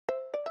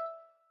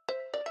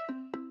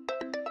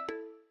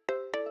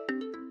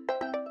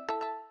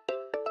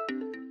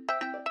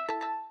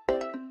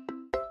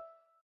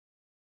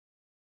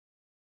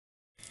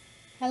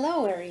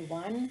Hello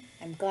everyone,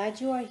 I'm glad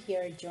you are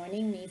here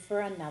joining me for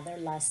another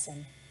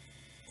lesson.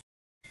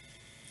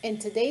 In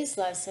today's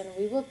lesson,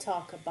 we will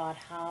talk about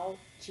how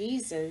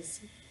Jesus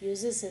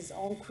uses his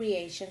own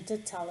creation to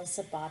tell us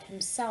about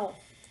himself.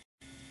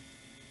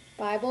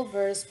 Bible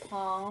verse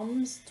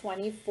Psalms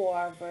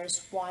 24 verse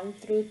 1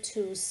 through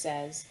 2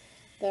 says,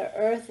 "The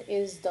earth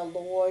is the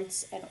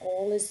Lord's and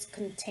all it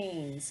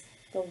contains,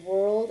 the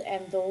world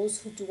and those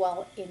who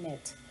dwell in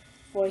it.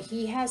 For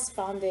he has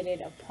founded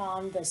it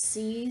upon the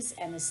seas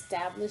and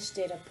established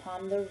it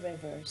upon the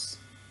rivers."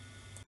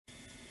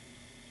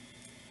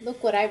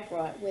 Look what I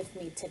brought with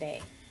me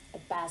today, a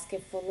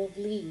basket full of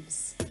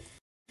leaves.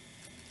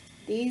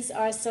 These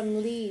are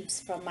some leaves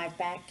from my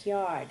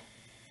backyard.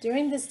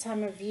 During this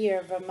time of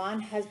year,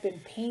 Vermont has been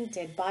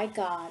painted by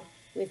God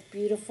with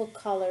beautiful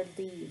colored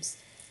leaves.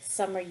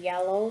 Some are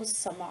yellow,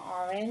 some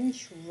are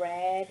orange,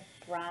 red,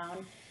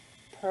 brown,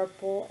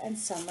 purple, and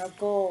some are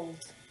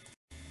gold.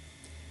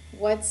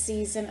 What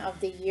season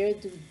of the year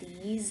do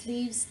these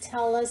leaves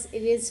tell us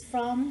it is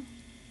from?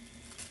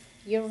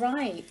 You're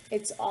right,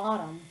 it's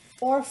autumn,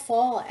 or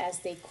fall as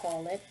they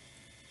call it.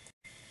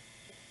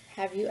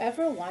 Have you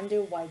ever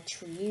wondered why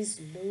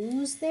trees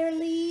lose their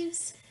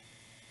leaves?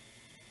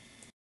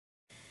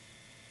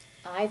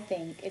 I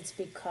think it's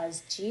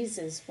because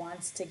Jesus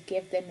wants to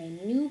give them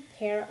a new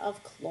pair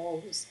of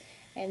clothes,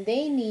 and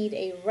they need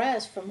a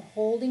rest from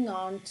holding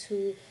on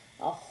to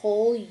a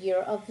whole year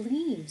of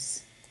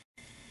leaves.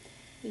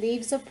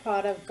 Leaves are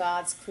part of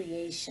God's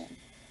creation.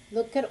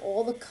 Look at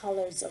all the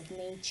colors of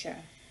nature.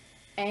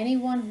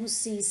 Anyone who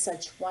sees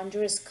such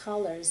wondrous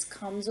colors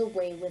comes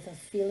away with a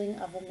feeling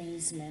of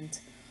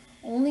amazement.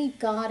 Only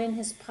God in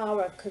his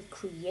power could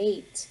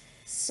create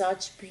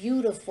such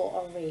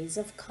beautiful arrays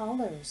of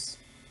colors.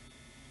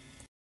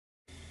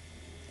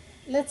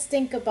 Let's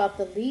think about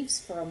the leaves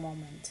for a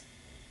moment.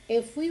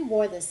 If we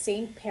wore the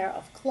same pair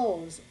of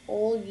clothes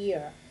all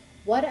year,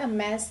 what a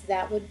mess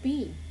that would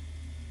be.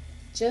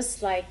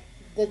 Just like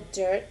the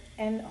dirt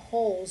and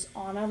holes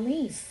on a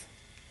leaf.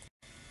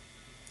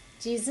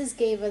 Jesus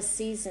gave us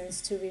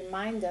seasons to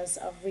remind us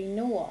of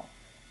renewal.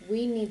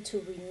 We need to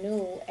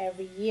renew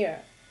every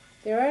year.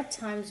 There are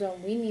times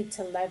when we need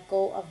to let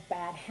go of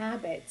bad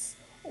habits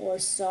or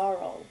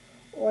sorrow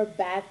or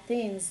bad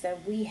things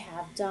that we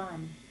have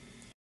done.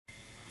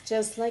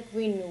 Just like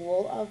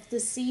renewal of the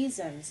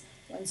seasons.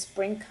 When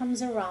spring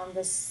comes around,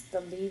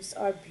 the leaves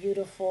are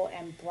beautiful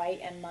and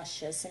bright and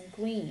luscious and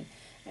green.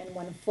 And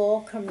when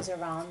fall comes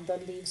around, the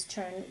leaves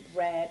turn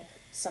red.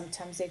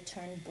 Sometimes they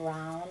turn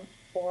brown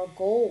or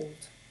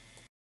gold.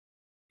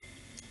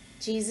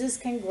 Jesus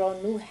can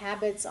grow new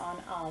habits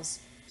on us,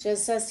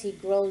 just as he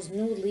grows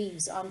new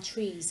leaves on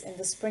trees in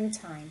the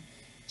springtime.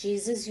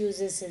 Jesus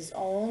uses his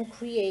own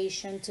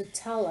creation to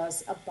tell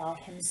us about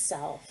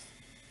himself.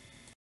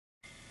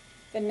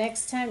 The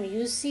next time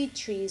you see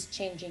trees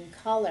changing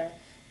color,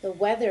 the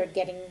weather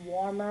getting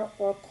warmer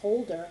or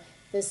colder,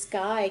 the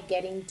sky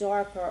getting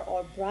darker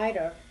or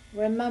brighter,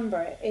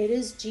 remember it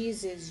is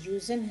Jesus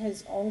using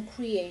his own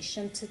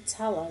creation to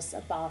tell us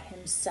about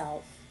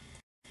himself.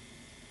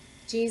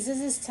 Jesus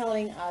is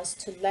telling us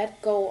to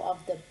let go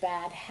of the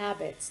bad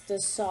habits,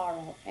 the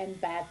sorrow, and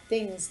bad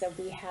things that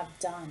we have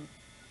done.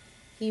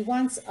 He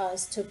wants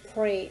us to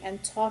pray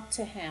and talk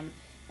to him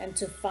and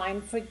to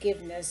find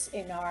forgiveness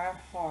in our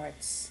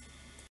hearts.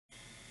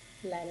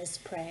 Let us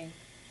pray.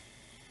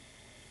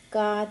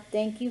 God,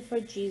 thank you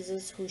for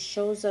Jesus who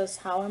shows us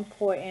how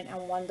important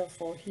and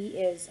wonderful he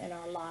is in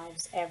our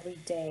lives every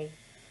day.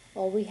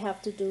 All we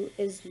have to do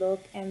is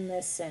look and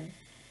listen.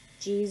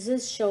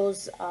 Jesus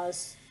shows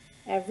us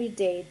every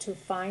day to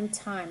find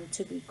time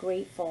to be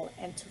grateful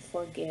and to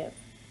forgive.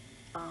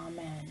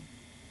 Amen.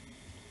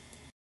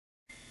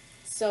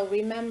 So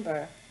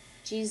remember,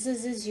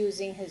 Jesus is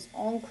using his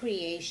own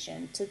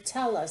creation to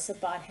tell us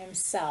about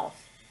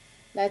himself.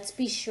 Let's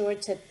be sure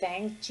to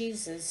thank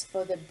Jesus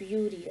for the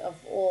beauty of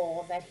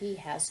all that he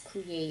has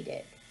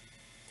created.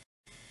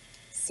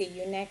 See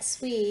you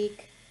next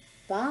week.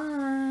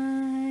 Bye.